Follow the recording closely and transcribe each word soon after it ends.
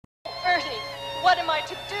What am I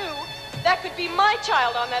to do? That could be my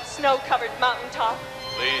child on that snow-covered mountaintop.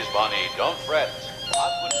 Please, Bonnie, don't fret.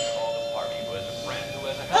 What would you call the party who has a friend who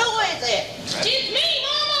has a Who is it? It's me,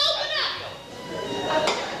 Mama, open up! I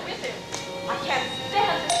will get with him. I can't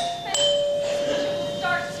stand this.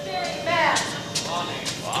 Start staring mad. Bonnie.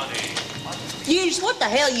 Eunice, what the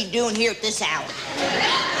hell are you doing here at this hour?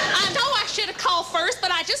 I know I should have called first,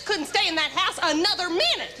 but I just couldn't stay in that house another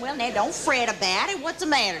minute. Well, now, don't fret about it. What's the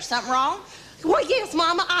matter? Something wrong? Well, yes,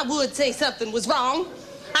 Mama, I would say something was wrong.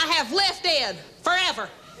 I have left Ed forever.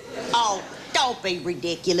 Oh, don't be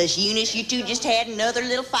ridiculous, Eunice. You two just had another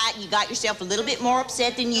little fight and you got yourself a little bit more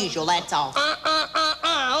upset than usual, that's all.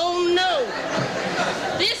 Oh, no.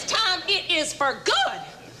 This time it is for good.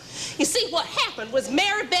 You see, what happened was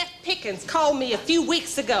Mary Beth Pickens called me a few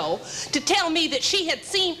weeks ago to tell me that she had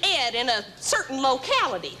seen Ed in a certain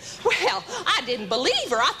locality. Well, I didn't believe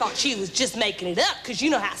her. I thought she was just making it up because you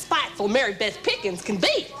know how spiteful Mary Beth Pickens can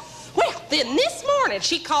be. Well, then this morning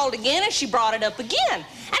she called again and she brought it up again. And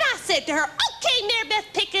I said to her, okay, Mary Beth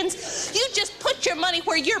Pickens, you just put your money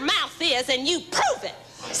where your mouth is and you prove it.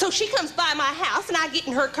 So she comes by my house and I get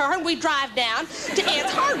in her car and we drive down to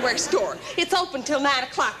Ed's hardware store. It's open till 9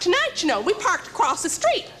 o'clock tonight, you know. We parked across the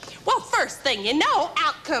street. Well, first thing you know,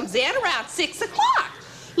 out comes Ed around 6 o'clock,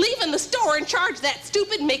 leaving the store in charge of that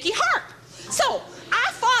stupid Mickey Hart. So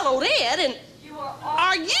I followed Ed and...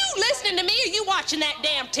 Are you listening to me or are you watching that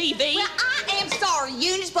damn TV? Well, I am sorry,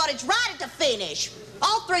 Eunice, but it's right at the finish.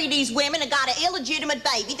 All three of these women have got an illegitimate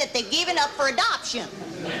baby that they've given up for adoption.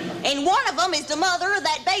 And one of them is the mother of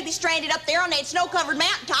that baby stranded up there on that snow-covered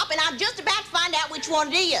mountaintop, and I'm just about to find out which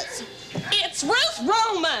one it is. It's Ruth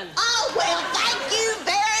Roman. Oh, well, thank you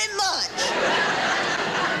very much.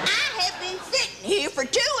 I have been sitting here for 2.5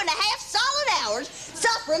 solid hours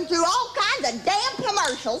suffering through all kinds of damn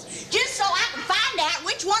commercials just so I can find out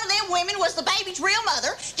which one of them women was the baby's real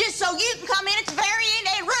mother, just so you can come in at the very end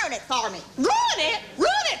and ruin it for me. Ruin it?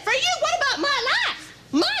 Ruin it for you? What about my life?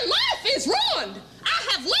 My life is ruined. I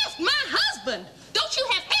have left my husband. Don't you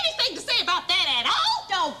have anything to say about that at all?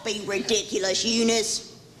 Don't be ridiculous, Eunice.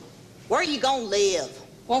 Where are you gonna live?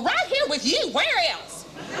 Well, right here with you. Where else?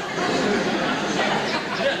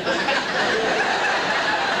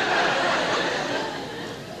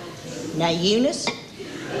 Now, Eunice,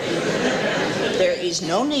 there is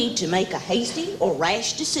no need to make a hasty or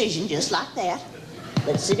rash decision just like that.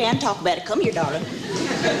 Let's sit down and talk about it. Come here, darling.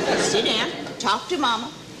 Sit down, talk to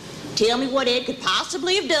Mama. Tell me what Ed could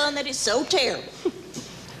possibly have done that is so terrible.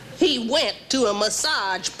 He went to a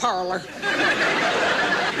massage parlor. So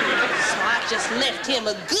I just left him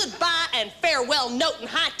a goodbye and farewell note and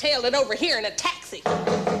hightailed it over here in a taxi.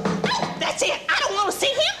 Oh, that's it. I don't want to see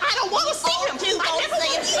him. I don't want to see him. I never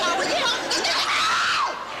want to see him.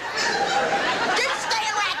 Just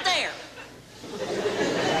stand right there.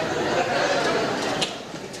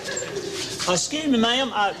 Excuse me,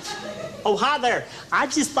 ma'am. Oh, hi there. I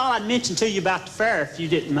just thought I'd mention to you about the fair if you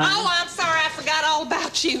didn't mind. Oh, I'm sorry. I forgot all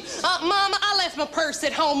about you. Mama, I left my purse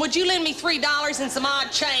at home. Would you lend me $3 and some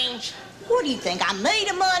odd change? What do you think, I'm made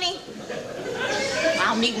of money?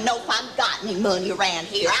 I don't even know if I've got any money around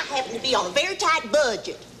here. I happen to be on a very tight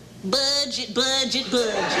budget. Budget.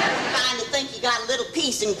 Finally think you got a little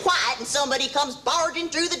peace and quiet and somebody comes barging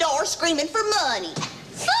through the door screaming for money.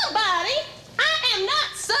 Somebody? I am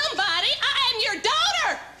not somebody. I am your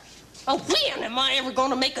daughter. Oh, when am I ever going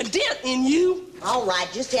to make a dent in you? All right,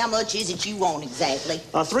 just how much is it you want exactly?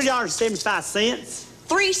 $3.75.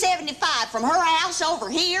 $3.75 from her house over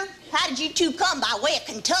here? How did you two come, by way of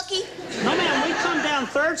Kentucky? No, ma'am, we come down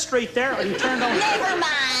 3rd Street there and turned on... Never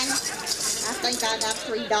mind. I think I got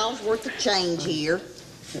 $3 worth of change here.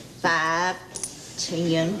 5,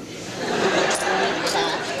 10,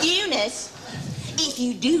 25. Eunice, if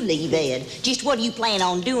you do leave Ed, just what do you plan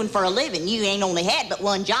on doing for a living? You ain't only had but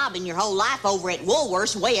one job in your whole life over at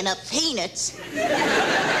Woolworth's weighing up peanuts.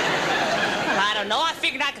 Well, I don't know. I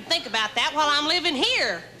figured I could think about that while I'm living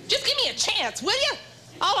here. Just give me a chance, will you?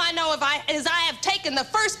 All I know is I have taken the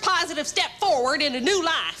first positive step forward in a new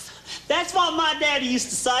life. That's what my daddy used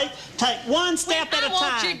to say. Take one step at a time.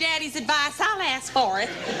 I want your daddy's advice. I'll ask for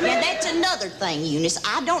it. Now, that's another thing, Eunice.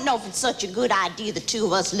 I don't know if it's such a good idea, the two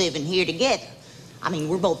of us living here together. I mean,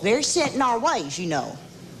 we're both very set in our ways, you know.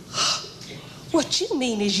 What you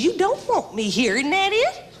mean is you don't want me here, isn't that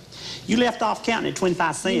it? You left off counting at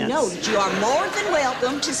 25 cents. You know that you are more than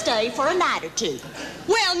welcome to stay for a night or two.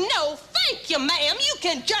 Well, no, thank you, ma'am. You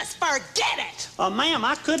can just forget it. Ma'am,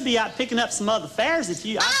 I could be out picking up some other fares if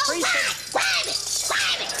you... Grab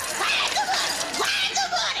the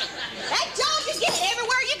money. That's all you get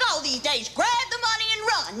everywhere you go these days. Grab the money and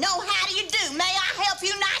run. No, how do you do? May I help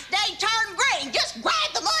you? Nice day, turn green.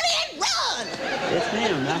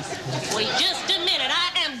 Wait just a minute.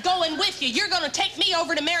 I am going with you. You're going to take me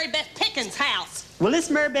over to Mary Beth Pickens' house. Well, this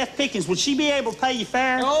Mary Beth Pickens, will she be able to pay you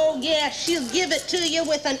fare? Oh, yeah, she'll give it to you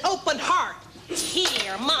with an open heart.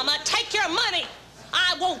 Here, Mama, take your money.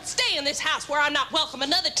 I won't stay in this house where I'm not welcome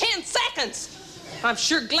another 10 seconds. I'm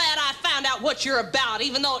sure glad I found out what you're about,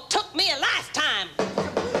 even though it took me a lifetime.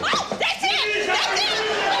 Oh, that's it! That's it!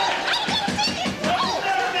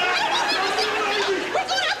 We're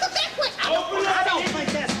going out the back way. I don't think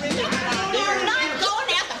that's really a good idea. You're not going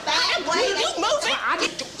out the back way. You move it.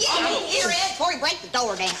 Yeah, here, Ed, before you break the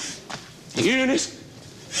door down. Eunice,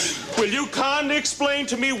 will you kindly explain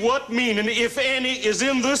to me what meaning, if any, is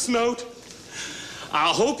in this note? I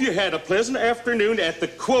hope you had a pleasant afternoon at the,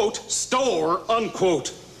 quote, store,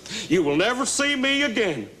 unquote. You will never see me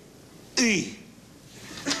again. E.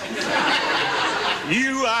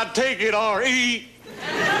 You, I take it, are E.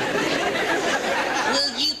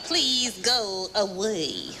 Will you please go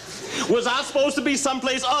away? Was I supposed to be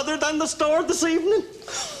someplace other than the store this evening?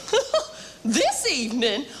 This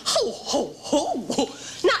evening? Ho, ho, ho.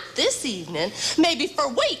 Not this evening. Maybe for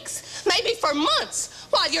weeks. Maybe for months.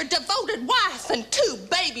 While your devoted wife and 2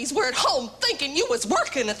 babies were at home thinking you was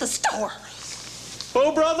working at the store.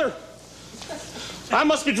 Oh, brother. I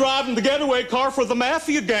must be driving the getaway car for the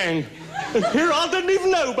mafia gang. And here I didn't even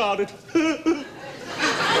know about it.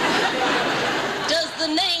 Does the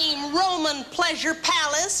name Roman Pleasure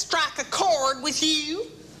Palace strike a chord with you?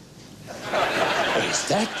 Is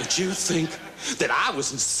that what you think? That I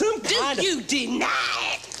was in some kind of... Do you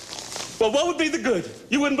deny it? Well, what would be the good?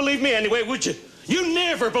 You wouldn't believe me anyway, would you? You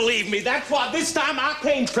never believe me. That's why this time I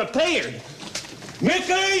came prepared.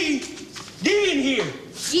 Mickey, get in here.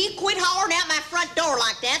 You quit hollering out my front door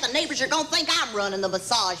like that. The neighbors are going to think I'm running the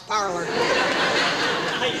massage parlor.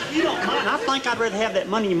 Hey, if you don't mind, I think I'd rather have that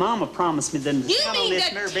money your mama promised me than You count on mean this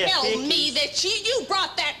to Mary Beth tell Pickens. me that you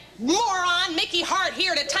brought that moron Mickey Hart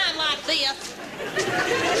here at a time like this?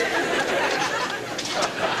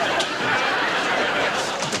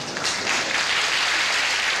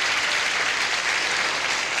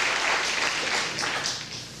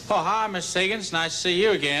 Oh, hi, Miss Higgins. Nice to see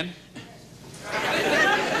you again.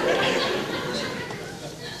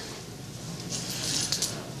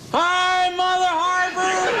 Hi, Mother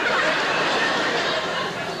Harper.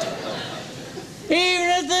 Even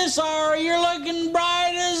at this hour, you're looking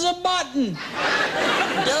bright as a button.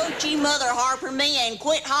 Don't you Mother Harper me and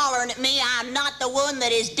quit hollering at me. I'm not the one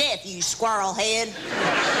that is deaf, you squirrel head.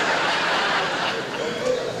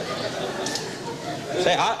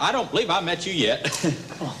 Say, I don't believe I met you yet.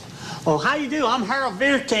 Oh, how you do? I'm Harold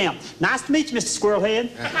Veerkamp. Nice to meet you, Mr. Squirrelhead.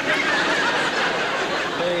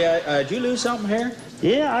 Hey, did you lose something here?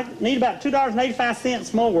 Yeah, I need about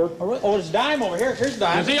 $2.85 more. Oh, there's a dime over here. Here's a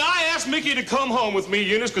dime. See, I asked Mickey to come home with me,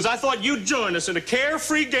 Eunice, because I thought you'd join us in a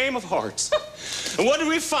carefree game of hearts. And what did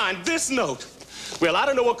we find? This note. Well, I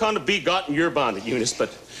don't know what kind of bee got in your bonnet, Eunice, but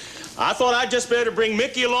I thought I'd just better bring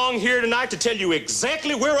Mickey along here tonight to tell you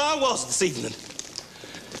exactly where I was this evening.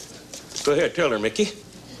 Go ahead, tell her, Mickey.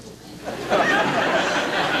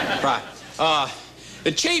 Right.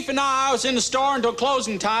 The chief and I was in the store until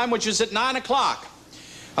closing time, which is at 9 o'clock.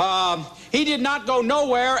 He did not go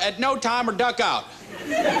nowhere at no time or duck out.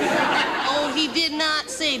 Oh, he did not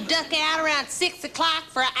say duck out around 6 o'clock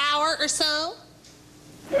for an hour or so?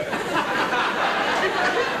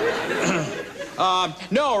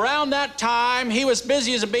 No, around that time, he was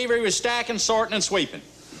busy as a beaver. He was stacking, sorting, and sweeping.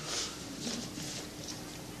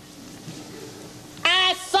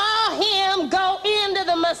 I saw him go into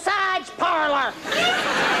the massage parlor.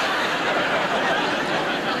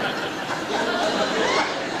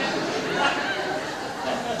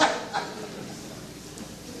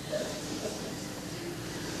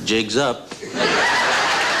 Jig's up.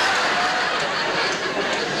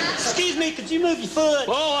 Excuse me, could you move your foot?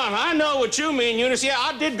 Oh, I know what you mean, Eunice. Yeah,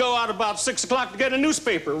 I did go out about 6 o'clock to get a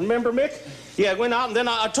newspaper. Remember, Mick? Yeah, I went out and then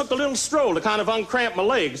I took a little stroll to kind of uncramp my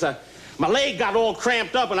legs. My leg got all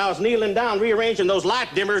cramped up and I was kneeling down rearranging those light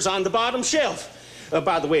dimmers on the bottom shelf.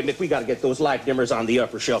 By the way, Mick, we got to get those light dimmers on the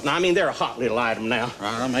upper shelf. Now, I mean, they're a hot little item now.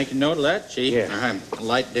 Right, I'll make a note of that, Chief. Yeah. All right,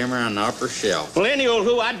 light dimmer on the upper shelf. Well,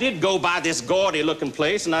 anyhow, I did go by this gaudy-looking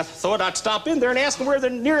place, and I thought I'd stop in there and ask them where the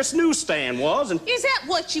nearest newsstand was, and... Is that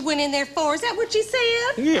what you went in there for? Is that what you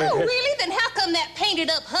said? Yeah. Oh, really? Then how come that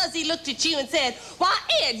painted-up hussy looked at you and said, "Why,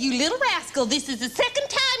 Ed, you little rascal, this is the second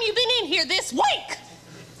time you've been in here this week."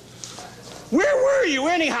 Where were you,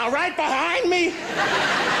 anyhow? Right behind me?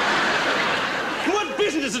 What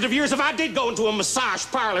business is it of yours if I did go into a massage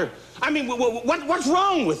parlor? I mean, what's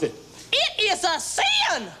wrong with it? It is a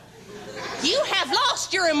sin! You have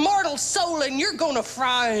lost your immortal soul and you're gonna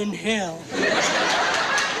fry in hell.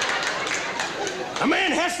 A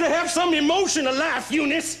man has to have some emotion to life,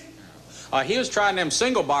 Eunice. He was trying them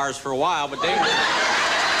single bars for a while, but they...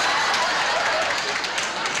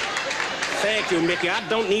 Thank you, Mickey. I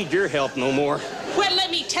don't need your help no more. Well, let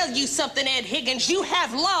me tell you something, Ed Higgins. You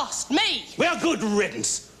have lost me. Well, good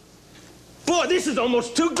riddance. Boy, this is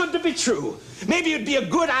almost too good to be true. Maybe it'd be a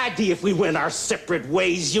good idea if we went our separate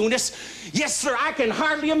ways, Eunice. Yes, sir, I can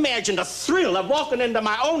hardly imagine the thrill of walking into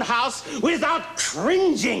my own house without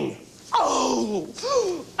cringing. Oh!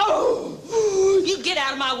 Oh! You get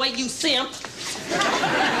out of my way, you simp. Look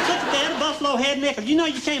at that, a buffalo head nickel. You know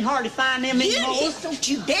you can't hardly find them anymore. Eunice, don't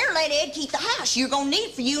you dare let Ed keep the house. You're gonna need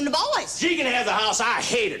it for you and the boys. She can have the house. I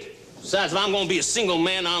hate it. Besides, if I'm gonna be a single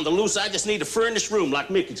man on the loose, I just need a furnished room like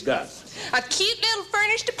Mickey's got. A cute little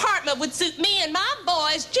furnished apartment would suit me and my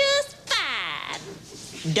boys just fine.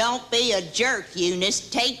 Don't be a jerk, Eunice.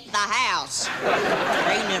 Take the house.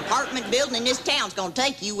 There ain't an apartment building in this town's gonna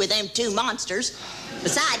take you with them two monsters.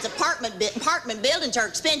 Besides, apartment buildings are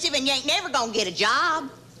expensive and you ain't never gonna get a job.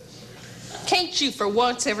 Can't you for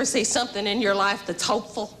once ever say something in your life that's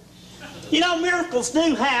hopeful? You know, miracles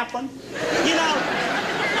do happen. You know,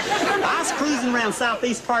 I was cruising around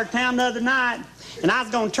southeast part of town the other night, and I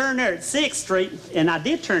was going to turn there at 6th Street, and I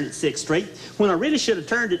did turn at 6th Street, when I really should have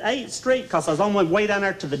turned at 8th Street, because I was on my way down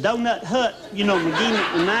there to the Donut Hut, you know,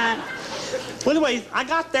 McGee and 9. Well, anyway, I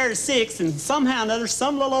got there at 6, and somehow or another,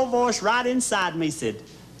 some little old voice right inside me said,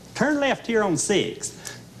 turn left here on 6th.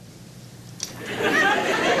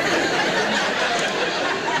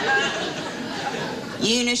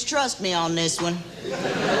 Eunice, trust me on this one.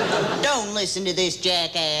 Don't listen to this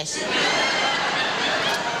jackass.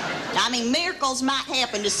 I mean, miracles might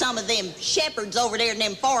happen to some of them shepherds over there in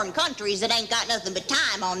them foreign countries that ain't got nothing but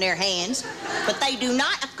time on their hands, but they do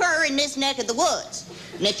not occur in this neck of the woods.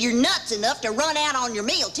 And if you're nuts enough to run out on your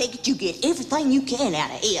meal ticket, you get everything you can out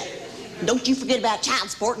of it. And don't you forget about child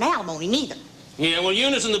support and alimony, neither. Yeah, well,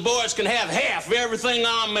 Eunice and the boys can have half of everything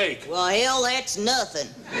I make. Well, hell, that's nothing.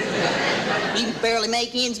 You can barely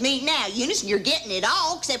make ends meet now, Eunice, and you're getting it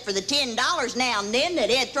all except for the $10 now and then that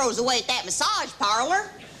Ed throws away at that massage parlor.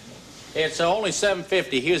 It's only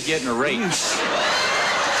 $7.50. He was getting a raise. All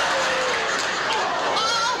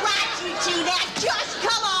right, you two, now just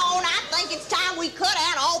come on. I think it's time we cut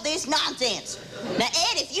out all this nonsense. Now,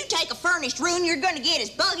 Ed, if you take a furnished room, you're going to get as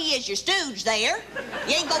buggy as your stooge there.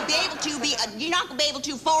 You ain't going to be able to you're not going to be able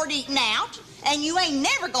to afford eating out. And you ain't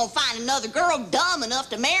never going to find another girl dumb enough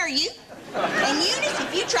to marry you. And Eunice,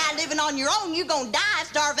 if you try living on your own, you're going to die of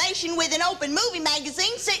starvation with an open movie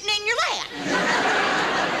magazine sitting in your lap.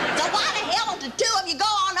 So why the hell don't the two of you go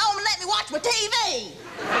on home and let me watch my TV?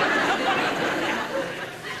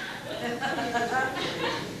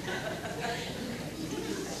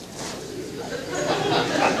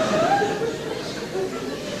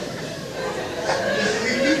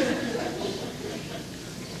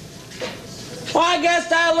 Well, I guess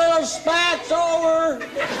that little spat's over.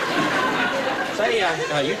 Say,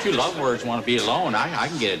 you two lovebirds want to be alone. I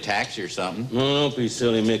can get a taxi or something. Oh, don't be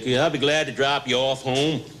silly, Mickey. I'll be glad to drop you off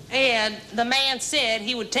home. And the man said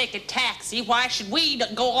he would take a taxi. Why should we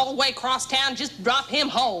go all the way across town just drop him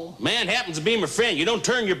home? Man happens to be my friend. You don't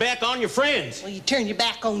turn your back on your friends. Well, you turn your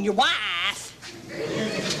back on your wife.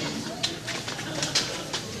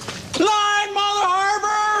 Line, Mother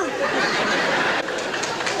Harbor!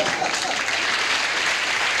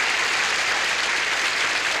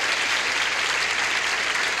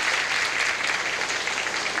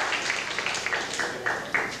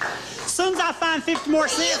 As soon as I find 50 more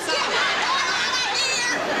cents, Get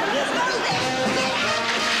out of here!